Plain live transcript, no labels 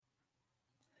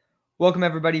Welcome,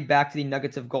 everybody, back to the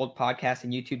Nuggets of Gold podcast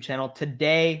and YouTube channel.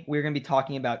 Today, we're going to be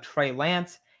talking about Trey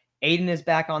Lance. Aiden is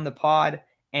back on the pod,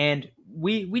 and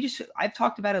I've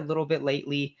talked about it a little bit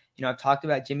lately. I've talked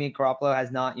about Jimmy Garoppolo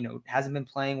hasn't been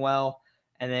playing well,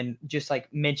 and then just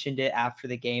mentioned it after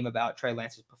the game about Trey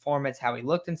Lance's performance, how he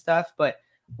looked and stuff. But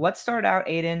let's start out,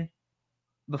 Aiden.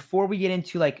 Before we get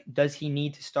into does he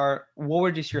need to start? What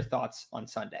were just your thoughts on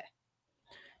Sunday?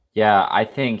 Yeah, I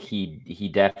think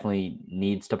he definitely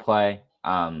needs to play.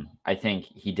 I think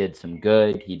he did some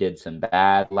good, he did some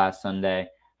bad last Sunday.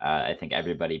 I think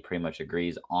everybody pretty much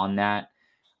agrees on that.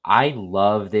 I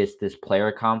love this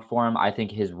player comp for him. I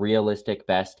think his realistic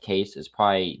best case is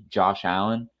probably Josh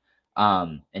Allen.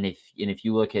 And if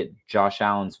you look at Josh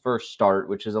Allen's first start,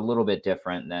 which is a little bit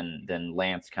different than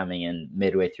Lance coming in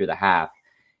midway through the half,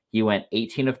 he went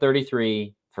 18 of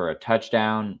 33 for a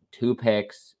touchdown, 2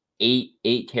 picks,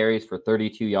 eight carries for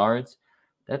 32 yards.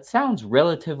 That sounds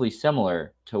relatively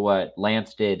similar to what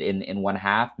Lance did in one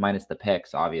half, minus the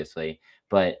picks, obviously,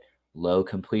 but low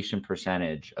completion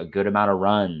percentage, a good amount of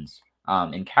runs.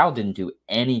 And Cal didn't do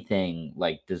anything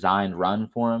like designed run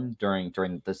for him during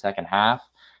the second half.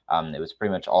 It was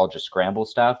pretty much all just scramble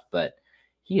stuff, but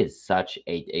he is such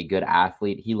a good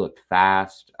athlete. He looked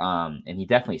fast, and he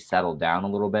definitely settled down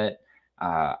a little bit.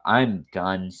 I'm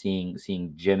done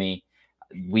seeing Jimmy.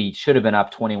 We should have been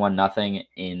up 21-0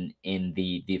 in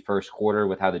the first quarter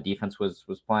with how the defense was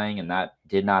playing, and that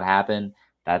did not happen.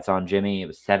 That's on Jimmy. It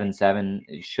was 7-7.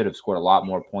 He should have scored a lot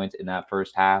more points in that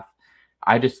first half.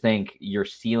 I just think your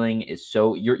ceiling is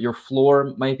your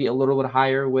floor might be a little bit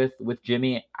higher with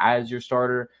Jimmy as your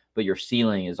starter, but your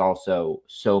ceiling is also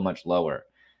so much lower.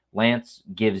 Lance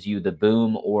gives you the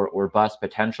boom or bust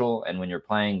potential, and when you're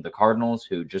playing the Cardinals,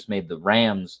 who just made the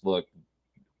Rams look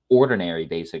ordinary,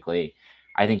 basically,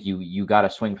 I think you got to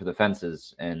swing for the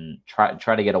fences and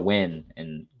try to get a win.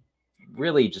 And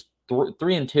really, just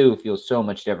 3-2 feels so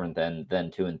much different than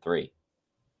 2-3.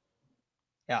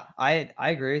 Yeah, I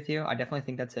agree with you. I definitely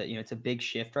think that's it's a big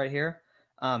shift right here.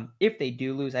 If they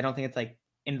do lose, I don't think it's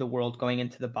in the world going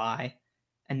into the bye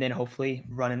and then hopefully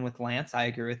running with Lance. I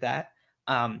agree with that.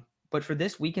 But for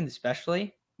this weekend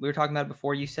especially, we were talking about it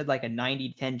before, you said like a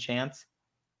 90-10 chance.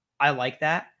 I like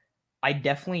that. I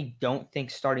definitely don't think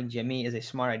starting Jimmy is a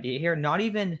smart idea here. Not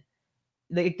even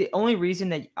the only reason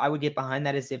that I would get behind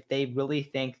that is if they really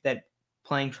think that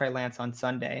playing Trey Lance on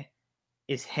Sunday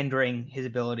is hindering his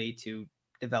ability to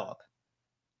develop.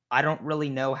 I don't really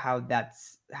know how that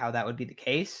would be the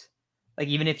case.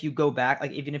 Even if you go back,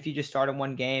 even if you just start in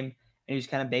one game and you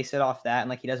just kind of base it off that,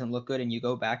 and he doesn't look good, and you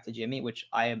go back to Jimmy, which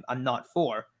I'm not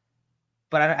for,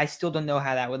 but I still don't know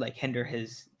how that would hinder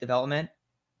his development.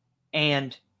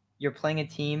 And you're playing a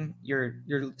team, you're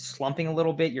slumping a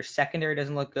little bit. Your secondary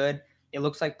doesn't look good. It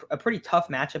looks like a pretty tough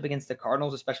matchup against the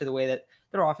Cardinals, especially the way that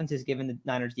their offense has given the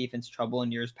Niners defense trouble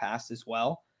in years past as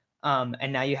well.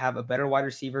 And now you have a better wide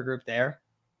receiver group there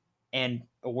and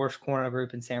a worse corner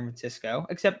group in San Francisco,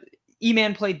 except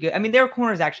E-Man played good. I mean, their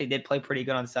corners actually did play pretty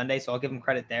good on Sunday, so I'll give them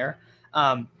credit there.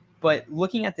 But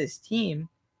looking at this team,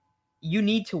 you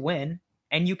need to win,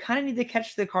 and you kind of need to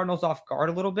catch the Cardinals off guard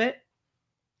a little bit,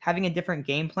 having a different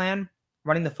game plan,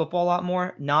 running the football a lot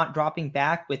more, not dropping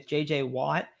back with J.J.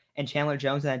 Watt and Chandler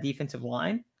Jones on that defensive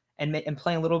line, and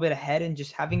playing a little bit ahead, and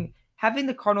just having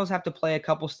the Cardinals have to play a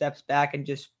couple steps back and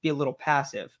just be a little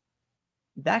passive.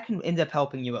 That can end up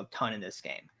helping you a ton in this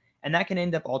game. And that can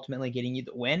end up ultimately getting you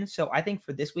the win. So I think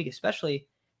for this week, especially,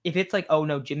 if it's oh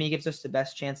no, Jimmy gives us the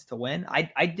best chance to win,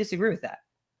 I disagree with that.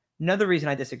 Another reason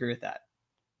I disagree with that.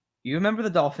 You remember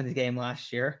the Dolphins game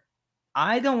last year.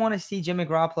 I don't want to see Jimmy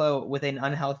Garoppolo with an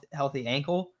unhealthy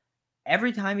ankle.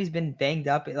 Every time he's been banged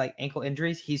up, ankle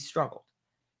injuries, he's struggled.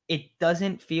 It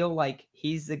doesn't feel like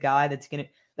he's the guy that's going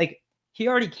to, he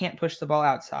already can't push the ball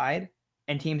outside,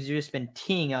 and teams have just been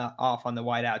teeing off on the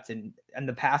wideouts and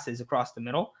the passes across the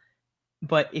middle.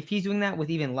 But if he's doing that with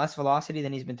even less velocity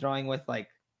than he's been throwing with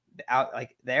out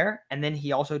there, and then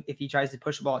he also, if he tries to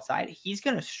push the ball outside, he's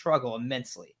going to struggle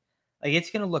immensely.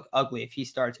 It's going to look ugly if he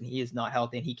starts and he is not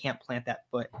healthy and he can't plant that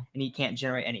foot and he can't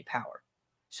generate any power.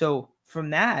 So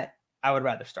from that, I would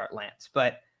rather start Lance,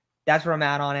 but that's where I'm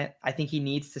at on it. I think he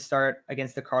needs to start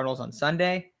against the Cardinals on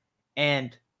Sunday,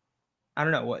 and I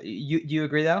don't know. What do you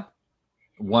agree though?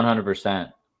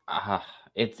 100%.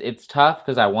 It's tough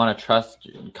because I want to trust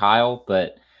Kyle,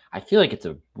 but I feel like it's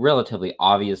a relatively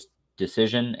obvious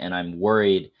decision, and I'm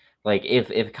worried.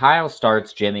 If Kyle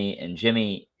starts Jimmy and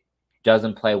Jimmy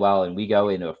doesn't play well, and we go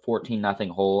into a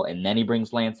 14-0 hole, and then he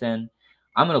brings Lance in,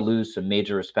 I'm gonna lose some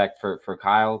major respect for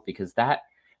Kyle, because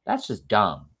that's just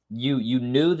dumb. You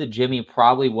knew that Jimmy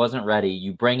probably wasn't ready.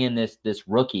 You bring in this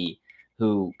rookie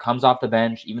who comes off the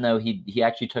bench, even though he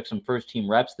actually took some first team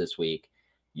reps this week,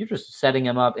 you're just setting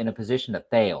him up in a position to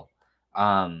fail.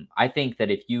 I think that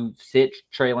if you sit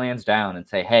Trey Lance down and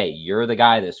say, hey, you're the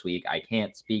guy this week, I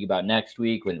can't speak about next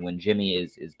week when Jimmy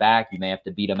is back, you may have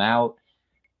to beat him out.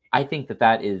 I think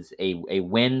that is a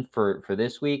win for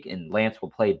this week, and Lance will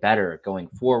play better going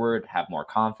forward, have more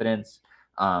confidence.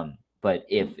 But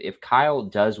if Kyle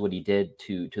does what he did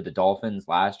to the Dolphins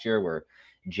last year, where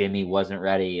Jimmy wasn't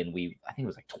ready, and I think it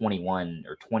was like 21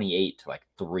 or 28 to like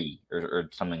 3 or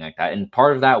something like that, and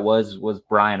part of that was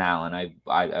Brian Allen.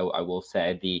 I will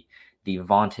say the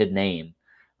vaunted name,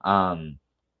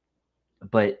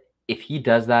 but if he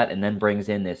does that and then brings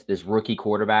in this rookie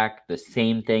quarterback, the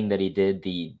same thing that he did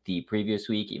the previous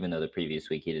week, even though the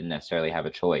previous week he didn't necessarily have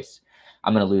a choice,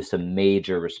 I'm going to lose some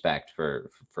major respect for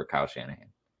Kyle Shanahan.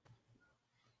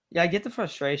 Yeah, I get the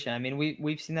frustration. I mean,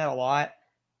 we've seen that a lot.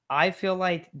 I feel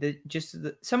like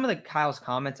some of the Kyle's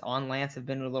comments on Lance have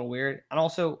been a little weird, and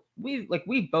also we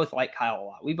both like Kyle a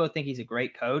lot. We both think he's a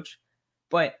great coach,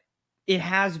 but it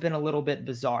has been a little bit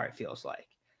bizarre. It feels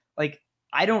like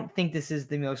I don't think this is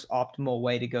the most optimal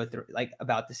way to go through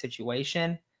about the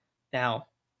situation. Now,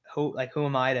 who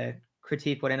am I to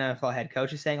critique what an NFL head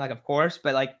coach is saying? Like, of course,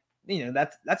 but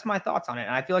that's my thoughts on it.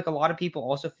 And I feel like a lot of people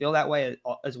also feel that way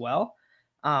as well.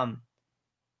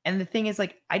 And the thing is,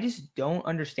 I just don't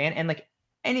understand.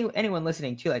 And anyone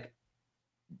listening too,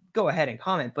 go ahead and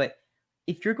comment. But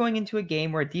if you're going into a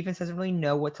game where a defense doesn't really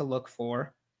know what to look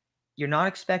for, you're not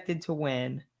expected to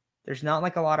win. There's not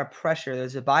a lot of pressure.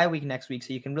 There's a bye week next week,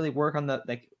 so you can really work on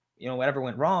the whatever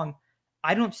went wrong.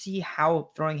 I don't see how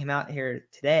throwing him out here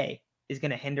today is going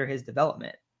to hinder his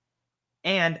development.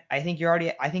 And I think you're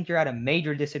at a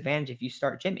major disadvantage if you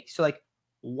start Jimmy. So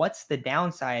what's the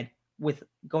downside with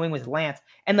going with Lance?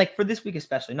 And for this week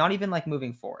especially, not even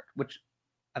moving forward, which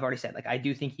I've already said, I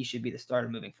do think he should be the starter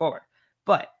moving forward.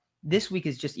 But this week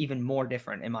is just even more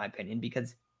different in my opinion,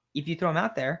 because if you throw him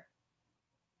out there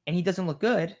and he doesn't look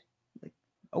good,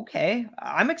 okay,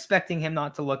 I'm expecting him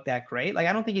not to look that great.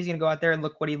 I don't think he's going to go out there and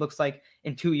look what he looks like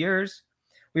in 2 years.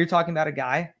 We were talking about a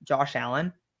guy, Josh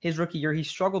Allen, his rookie year, he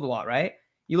struggled a lot, right?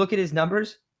 You look at his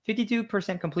numbers,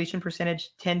 52% completion percentage,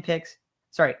 10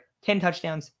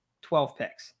 touchdowns, 12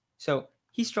 picks. So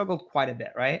he struggled quite a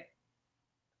bit, right?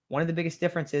 One of the biggest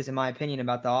differences, in my opinion,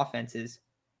 about the offense is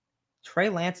Trey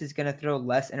Lance is going to throw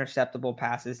less interceptable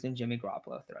passes than Jimmy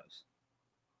Garoppolo throws.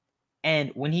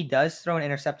 And when he does throw an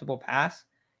interceptable pass,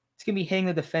 it's going to be hitting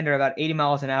the defender about 80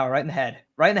 miles an hour right in the head,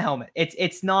 right in the helmet.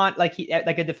 It's not like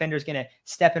a defender is going to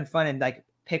step in front and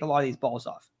pick a lot of these balls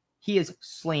off. He is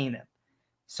slaying them.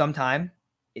 Sometimes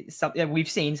we've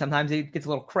seen sometimes it gets a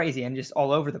little crazy and just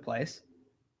all over the place.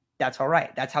 That's all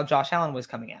right. That's how Josh Allen was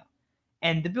coming out.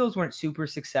 And the Bills weren't super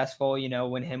successful,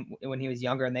 when he was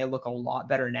younger, and they look a lot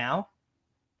better now,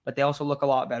 but they also look a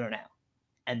lot better now.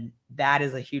 And that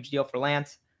is a huge deal for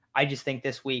Lance. I just think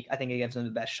this week, I think it gives him the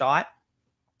best shot.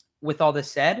 With all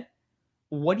this said,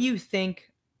 what do you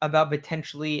think about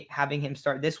potentially having him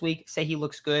start this week? Say he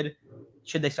looks good.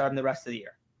 Should they start him the rest of the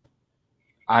year?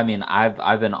 I mean,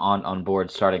 I've been on board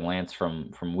starting Lance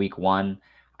from week 1.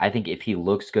 I think if he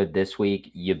looks good this week,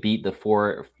 you beat the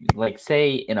 4.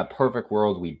 Say in a perfect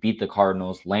world, we beat the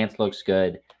Cardinals. Lance looks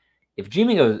good.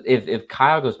 If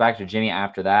Kyle goes back to Jimmy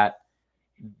after that,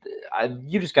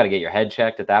 you just got to get your head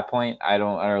checked at that point. I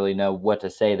don't really know what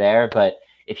to say there, but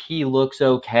if he looks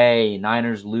okay,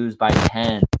 Niners lose by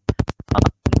 10,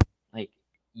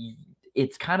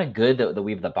 it's kind of good that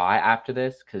we have the bye after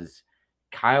this, because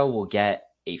Kyle will get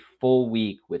a full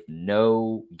week with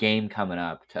no game coming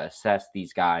up to assess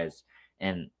these guys.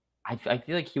 And I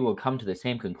feel like he will come to the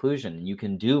same conclusion. You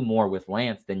can do more with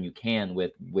Lance than you can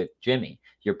with Jimmy.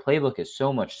 Your playbook is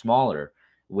so much smaller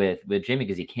with Jimmy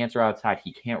because he can't throw outside.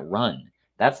 He can't run.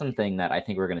 That's something that I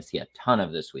think we're going to see a ton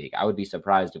of this week. I would be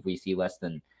surprised if we see less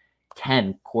than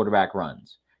 10 quarterback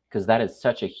runs, because that is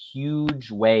such a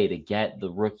huge way to get the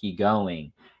rookie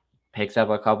going. Picks up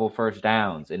a couple first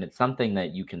downs, and it's something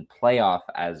that you can play off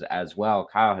as well.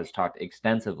 Kyle has talked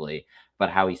extensively about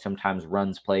how he sometimes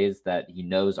runs plays that he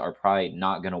knows are probably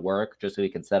not going to work just so he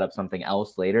can set up something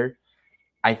else later.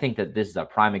 I think that this is a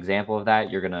prime example of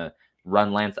that. You're going to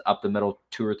run Lance up the middle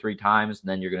 2 or 3 times, and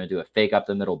then you're going to do a fake up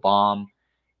the middle bomb.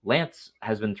 Lance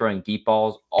has been throwing deep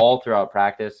balls all throughout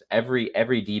practice. Every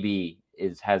DB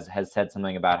has said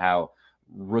something about how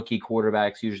rookie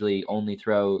quarterbacks usually only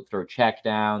throw check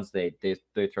downs. They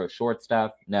throw short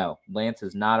stuff. No, Lance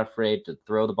is not afraid to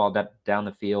throw the ball down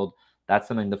the field. That's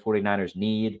something the 49ers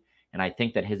need. And I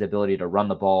think that his ability to run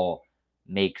the ball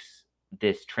makes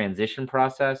this transition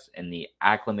process and the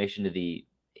acclimation to the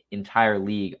entire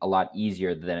league a lot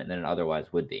easier than it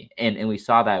otherwise would be. And we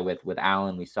saw that with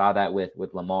Allen. We saw that with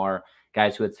Lamar,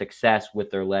 guys who had success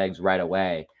with their legs right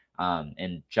away.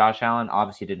 And Josh Allen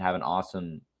obviously didn't have an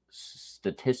awesome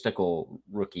statistical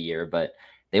rookie year, but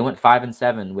they went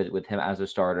 5-7 with him as a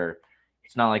starter.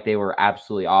 It's not like they were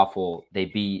absolutely awful. They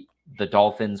beat the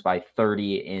Dolphins by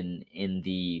 30 in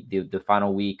the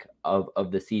final week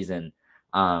of the season.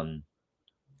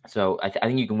 So I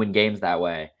think you can win games that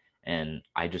way, and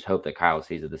I just hope that Kyle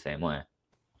sees it the same way.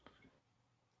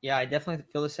 Yeah, I definitely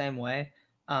feel the same way.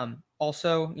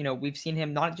 Also, we've seen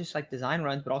him not just like design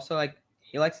runs, but also like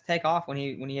he likes to take off when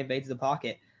he evades the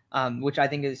pocket, which I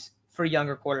think is for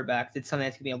younger quarterbacks, it's something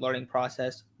that's gonna be a learning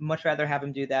process. Much rather have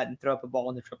him do that and throw up a ball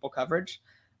into triple coverage,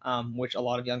 which a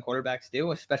lot of young quarterbacks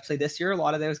do, especially this year. A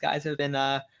lot of those guys have been,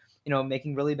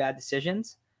 making really bad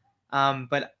decisions.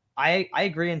 But I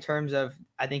agree in terms of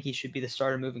I think he should be the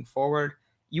starter moving forward.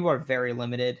 You are very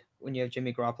limited when you have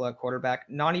Jimmy Garoppolo at quarterback.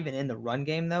 Not even in the run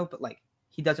game though, but like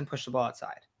he doesn't push the ball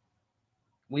outside.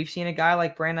 We've seen a guy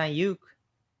like Brandon Ayuk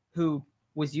who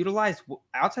was utilized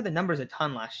outside the numbers a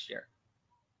ton last year.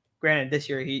 Granted, this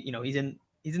year he's in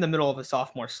the middle of a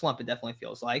sophomore slump. It definitely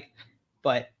feels like,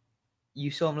 but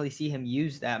you still don't really see him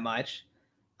used that much.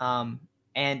 And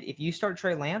if you start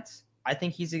Trey Lance, I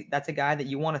think that's a guy that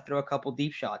you want to throw a couple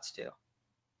deep shots to.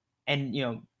 And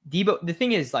Debo. The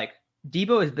thing is, like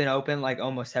Debo has been open like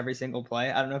almost every single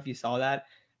play. I don't know if you saw that.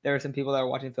 There are some people that are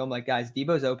watching film like, guys,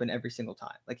 Debo's open every single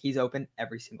time. Like he's open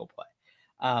every single play.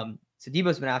 So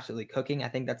Debo's been absolutely cooking. I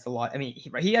think that's a lot. I mean,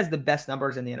 he has the best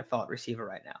numbers in the NFL at receiver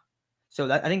right now. So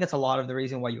I think that's a lot of the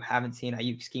reason why you haven't seen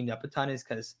Ayuk schemed up a ton is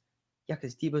because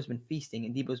Debo's been feasting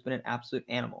and Debo's been an absolute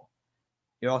animal.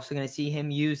 You're also going to see him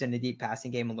used in the deep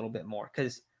passing game a little bit more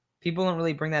because people don't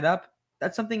really bring that up.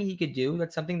 That's something he could do.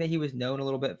 That's something that he was known a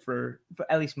little bit for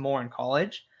at least more in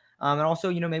college. And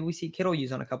also, maybe we see Kittle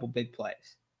use on a couple big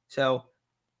plays. So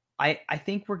I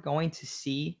think we're going to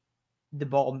see the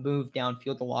ball move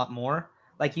downfield a lot more.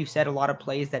 Like you said, a lot of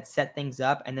plays that set things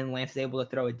up, and then Lance is able to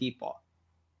throw a deep ball.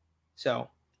 So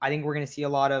I think we're going to see a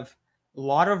lot of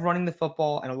running the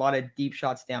football and a lot of deep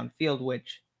shots downfield,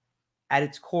 which at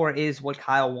its core is what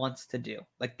Kyle wants to do.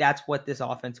 Like that's what this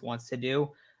offense wants to do.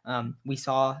 We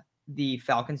saw the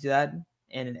Falcons do that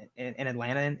in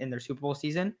Atlanta in their Super Bowl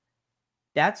season.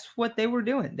 That's what they were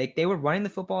doing. They were running the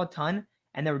football a ton,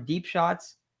 and there were deep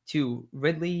shots to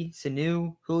Ridley,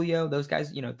 Sanu, Julio, those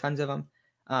guys. Tons of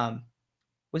them.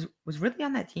 Was Ridley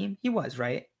on that team? He was,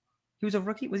 right? He was a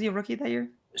rookie. Was he a rookie that year?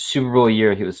 Super Bowl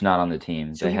year, he was not on the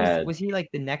team. So was he like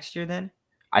the next year then?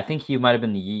 I think he might have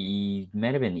been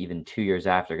even 2 years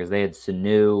after because they had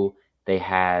Sanu. They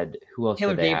had who else?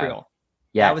 Taylor did they Gabriel. have?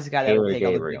 Yeah, that was the guy that would Taylor take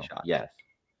all the big Gabriel. shots. Yes.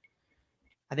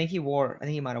 I think he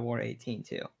might have wore 18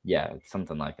 too. Yeah,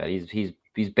 something like that. He's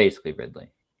basically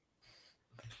Ridley.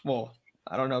 Well,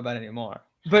 I don't know about anymore.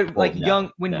 But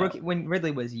when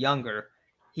Ridley was younger,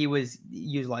 he was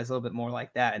utilized a little bit more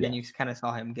like that, and then you kind of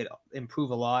saw him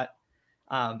improve a lot.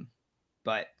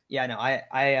 But yeah, no,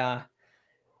 I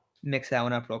mix that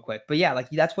one up real quick. But yeah, like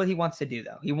that's what he wants to do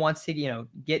though. He wants to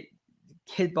get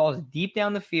hit balls deep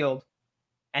down the field,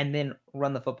 and then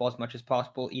run the football as much as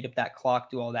possible, eat up that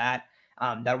clock, do all that.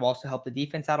 That will also help the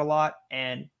defense out a lot,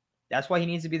 and that's why he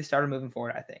needs to be the starter moving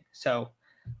forward, I think. So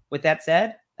with that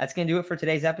said, that's going to do it for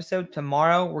today's episode.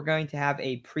 Tomorrow, we're going to have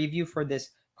a preview for this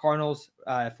Cardinals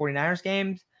 49ers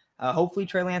games. Hopefully,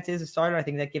 Trey Lance is a starter. I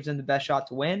think that gives him the best shot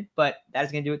to win, but that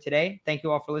is going to do it today. Thank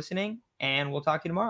you all for listening, and we'll talk to you tomorrow.